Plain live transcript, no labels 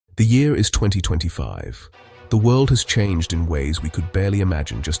The year is 2025. The world has changed in ways we could barely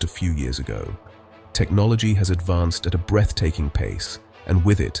imagine just a few years ago. Technology has advanced at a breathtaking pace, and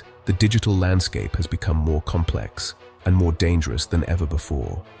with it, the digital landscape has become more complex and more dangerous than ever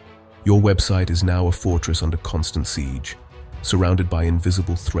before. Your website is now a fortress under constant siege, surrounded by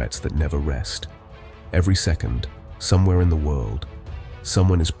invisible threats that never rest. Every second, somewhere in the world,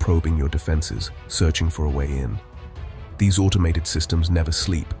 someone is probing your defenses, searching for a way in. These automated systems never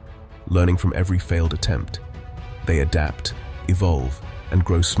sleep, learning from every failed attempt. They adapt, evolve, and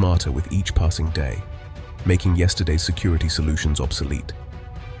grow smarter with each passing day, making yesterday's security solutions obsolete.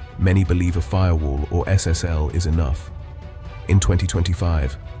 Many believe a firewall or SSL is enough. In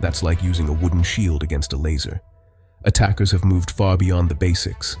 2025, that's like using a wooden shield against a laser. Attackers have moved far beyond the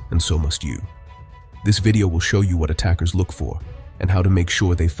basics, and so must you. This video will show you what attackers look for and how to make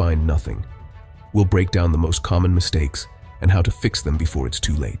sure they find nothing. We'll break down the most common mistakes and how to fix them before it's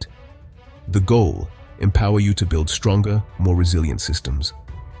too late. The goal: empower you to build stronger, more resilient systems.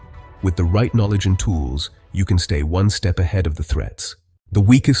 With the right knowledge and tools, you can stay one step ahead of the threats. The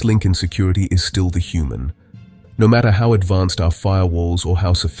weakest link in security is still the human. No matter how advanced our firewalls or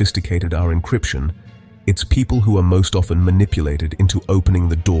how sophisticated our encryption, it's people who are most often manipulated into opening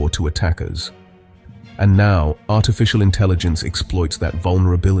the door to attackers. And now, artificial intelligence exploits that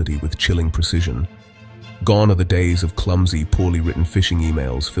vulnerability with chilling precision. Gone are the days of clumsy, poorly written phishing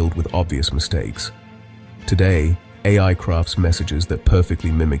emails filled with obvious mistakes. Today, AI crafts messages that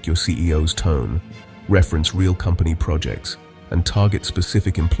perfectly mimic your CEO's tone, reference real company projects, and target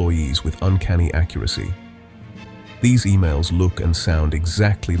specific employees with uncanny accuracy. These emails look and sound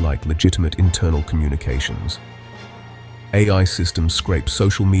exactly like legitimate internal communications. AI systems scrape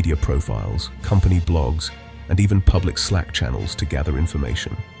social media profiles, company blogs, and even public Slack channels to gather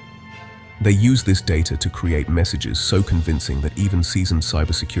information. They use this data to create messages so convincing that even seasoned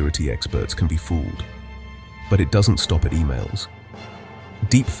cybersecurity experts can be fooled. But it doesn't stop at emails.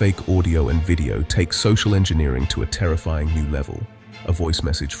 Deepfake audio and video take social engineering to a terrifying new level. A voice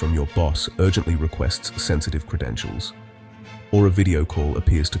message from your boss urgently requests sensitive credentials, or a video call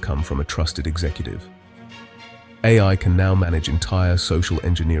appears to come from a trusted executive. AI can now manage entire social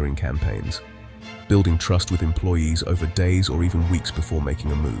engineering campaigns, building trust with employees over days or even weeks before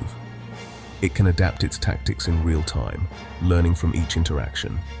making a move. It can adapt its tactics in real time, learning from each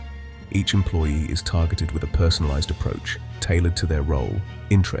interaction. Each employee is targeted with a personalized approach, tailored to their role,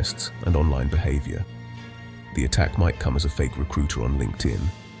 interests, and online behavior. The attack might come as a fake recruiter on LinkedIn,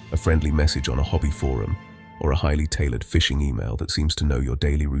 a friendly message on a hobby forum, or a highly tailored phishing email that seems to know your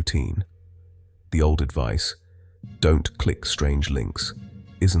daily routine. The old advice, "Don't click strange links,"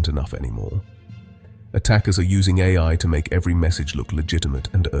 isn't enough anymore. Attackers are using AI to make every message look legitimate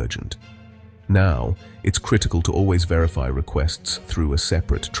and urgent. Now, it's critical to always verify requests through a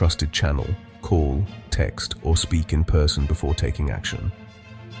separate, trusted channel, call, text, or speak in person before taking action.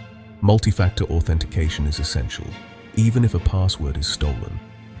 Multi-factor authentication is essential. Even if a password is stolen,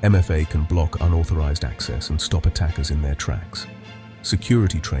 MFA can block unauthorized access and stop attackers in their tracks.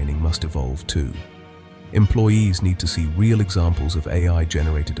 Security training must evolve too. Employees need to see real examples of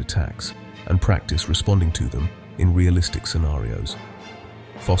AI-generated attacks and practice responding to them in realistic scenarios.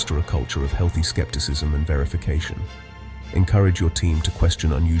 Foster a culture of healthy skepticism and verification. Encourage your team to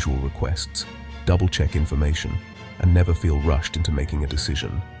question unusual requests, double-check information, and never feel rushed into making a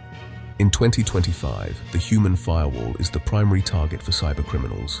decision. In 2025, the human firewall is the primary target for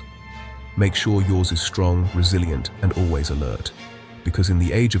cybercriminals. Make sure yours is strong, resilient, and always alert, because in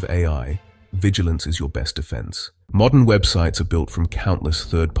the age of AI, vigilance is your best defense. Modern websites are built from countless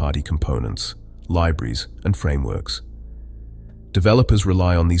third-party components, libraries, and frameworks. Developers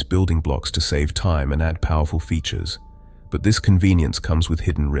rely on these building blocks to save time and add powerful features, but this convenience comes with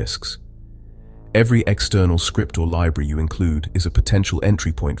hidden risks. Every external script or library you include is a potential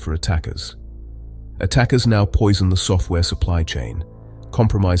entry point for attackers. Attackers now poison the software supply chain,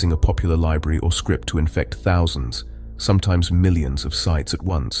 compromising a popular library or script to infect thousands, sometimes millions of sites at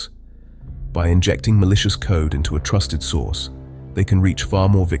once. By injecting malicious code into a trusted source, they can reach far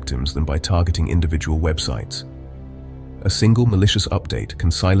more victims than by targeting individual websites. A single malicious update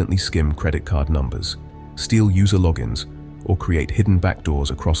can silently skim credit card numbers, steal user logins, or create hidden backdoors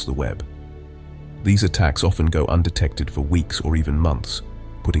across the web. These attacks often go undetected for weeks or even months,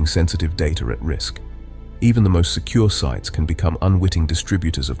 putting sensitive data at risk. Even the most secure sites can become unwitting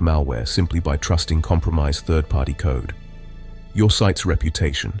distributors of malware simply by trusting compromised third-party code. Your site's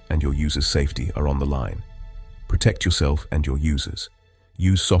reputation and your users' safety are on the line. Protect yourself and your users.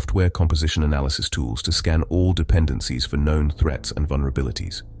 Use software composition analysis tools to scan all dependencies for known threats and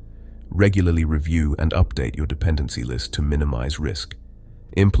vulnerabilities. Regularly review and update your dependency list to minimize risk.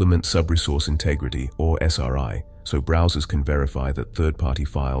 Implement sub-resource integrity, or SRI, so browsers can verify that third-party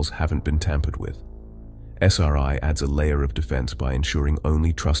files haven't been tampered with. SRI adds a layer of defense by ensuring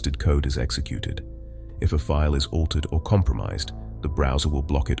only trusted code is executed. If a file is altered or compromised, the browser will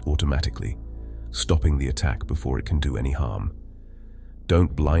block it automatically, stopping the attack before it can do any harm.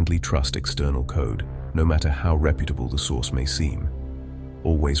 Don't blindly trust external code, no matter how reputable the source may seem.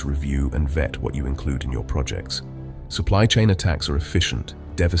 Always review and vet what you include in your projects. Supply chain attacks are efficient,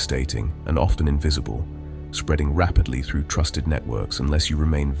 devastating, and often invisible, spreading rapidly through trusted networks unless you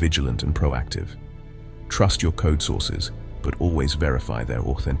remain vigilant and proactive. Trust your code sources, but always verify their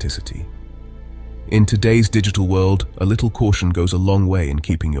authenticity. In today's digital world, a little caution goes a long way in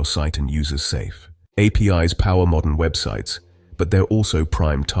keeping your site and users safe. APIs power modern websites, but they're also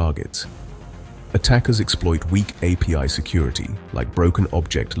prime targets. Attackers exploit weak API security, like broken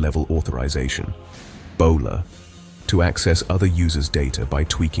object-level authorization, BOLA, to access other users' data by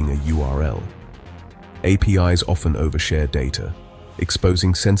tweaking a URL. APIs often overshare data,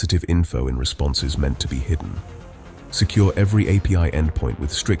 exposing sensitive info in responses meant to be hidden. Secure every API endpoint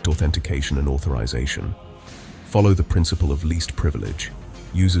with strict authentication and authorization. Follow the principle of least privilege.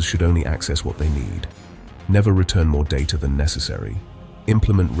 Users should only access what they need. Never return more data than necessary.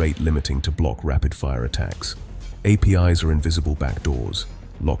 Implement rate limiting to block rapid-fire attacks. APIs are invisible backdoors.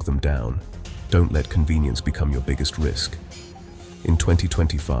 Lock them down. Don't let convenience become your biggest risk. In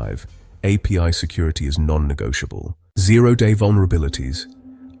 2025, API security is non-negotiable. Zero-day vulnerabilities,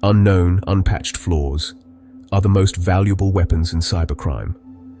 unknown, unpatched flaws, are the most valuable weapons in cybercrime.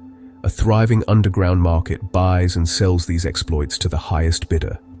 A thriving underground market buys and sells these exploits to the highest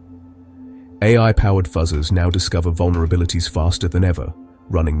bidder. AI-powered fuzzers now discover vulnerabilities faster than ever,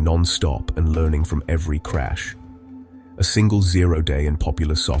 running non-stop and learning from every crash. A single zero-day in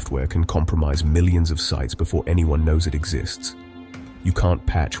popular software can compromise millions of sites before anyone knows it exists. You can't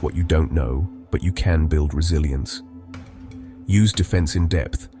patch what you don't know, but you can build resilience. Use defense in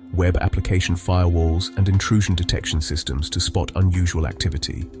depth, web application firewalls, and intrusion detection systems to spot unusual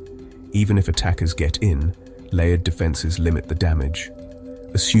activity. Even if attackers get in, layered defenses limit the damage.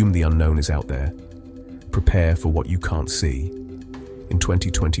 Assume the unknown is out there. Prepare for what you can't see. In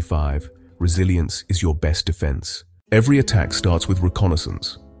 2025, resilience is your best defense. Every attack starts with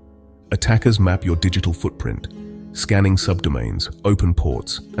reconnaissance. Attackers map your digital footprint, scanning subdomains, open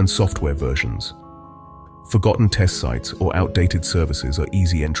ports, and software versions. Forgotten test sites or outdated services are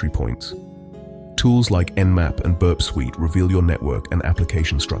easy entry points. Tools like Nmap and Burp Suite reveal your network and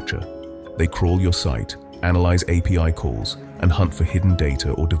application structure. They crawl your site, analyze API calls, and hunt for hidden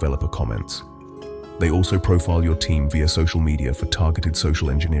data or developer comments. They also profile your team via social media for targeted social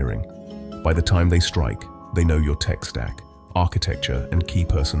engineering. By the time they strike, they know your tech stack, architecture, and key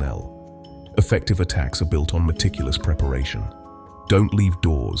personnel. Effective attacks are built on meticulous preparation. Don't leave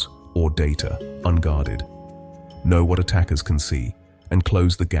doors or data unguarded. Know what attackers can see and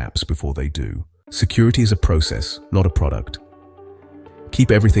close the gaps before they do. Security is a process, not a product.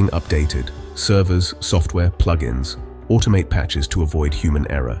 Keep everything updated: servers, software, plugins. Automate patches to avoid human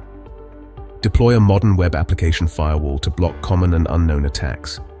error. Deploy a modern web application firewall to block common and unknown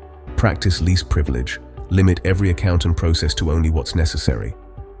attacks. Practice least privilege. Limit every account and process to only what's necessary.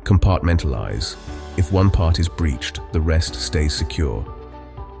 Compartmentalize. If one part is breached, the rest stays secure.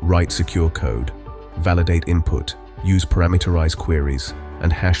 Write secure code. Validate input. Use parameterized queries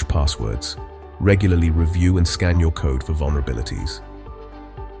and hash passwords. Regularly review and scan your code for vulnerabilities.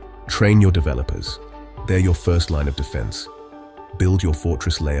 Train your developers. They're your first line of defense. Build your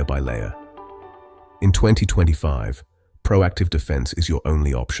fortress layer by layer. In 2025, proactive defense is your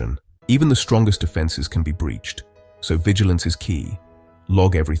only option. Even the strongest defenses can be breached, so vigilance is key.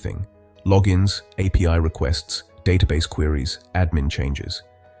 Log everything: logins, API requests, database queries, admin changes.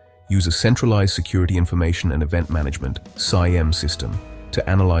 Use a centralized security information and event management (SIEM) system to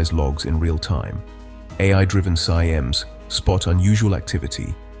analyze logs in real time. AI-driven SIEMs spot unusual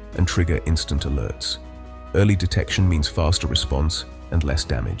activity and trigger instant alerts. Early detection means faster response and less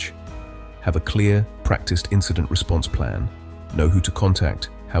damage. Have a clear, practiced incident response plan. Know who to contact,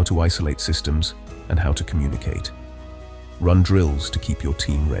 how to isolate systems, and how to communicate. Run drills to keep your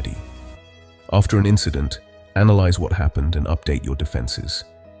team ready. After an incident, analyze what happened and update your defenses.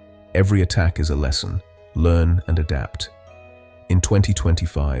 Every attack is a lesson. Learn and adapt. In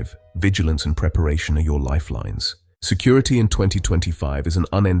 2025, vigilance and preparation are your lifelines. Security in 2025 is an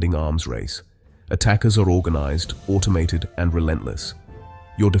unending arms race. Attackers are organized, automated, and relentless.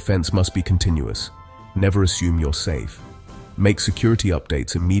 Your defense must be continuous. Never assume you're safe. Make security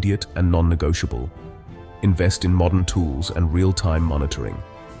updates immediate and non-negotiable. Invest in modern tools and real-time monitoring.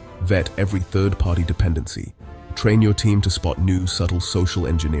 Vet every third-party dependency. Train your team to spot new, subtle social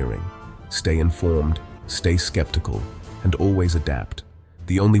engineering. Stay informed, stay skeptical, and always adapt.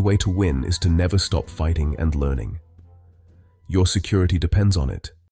 The only way to win is to never stop fighting and learning. Your security depends on it.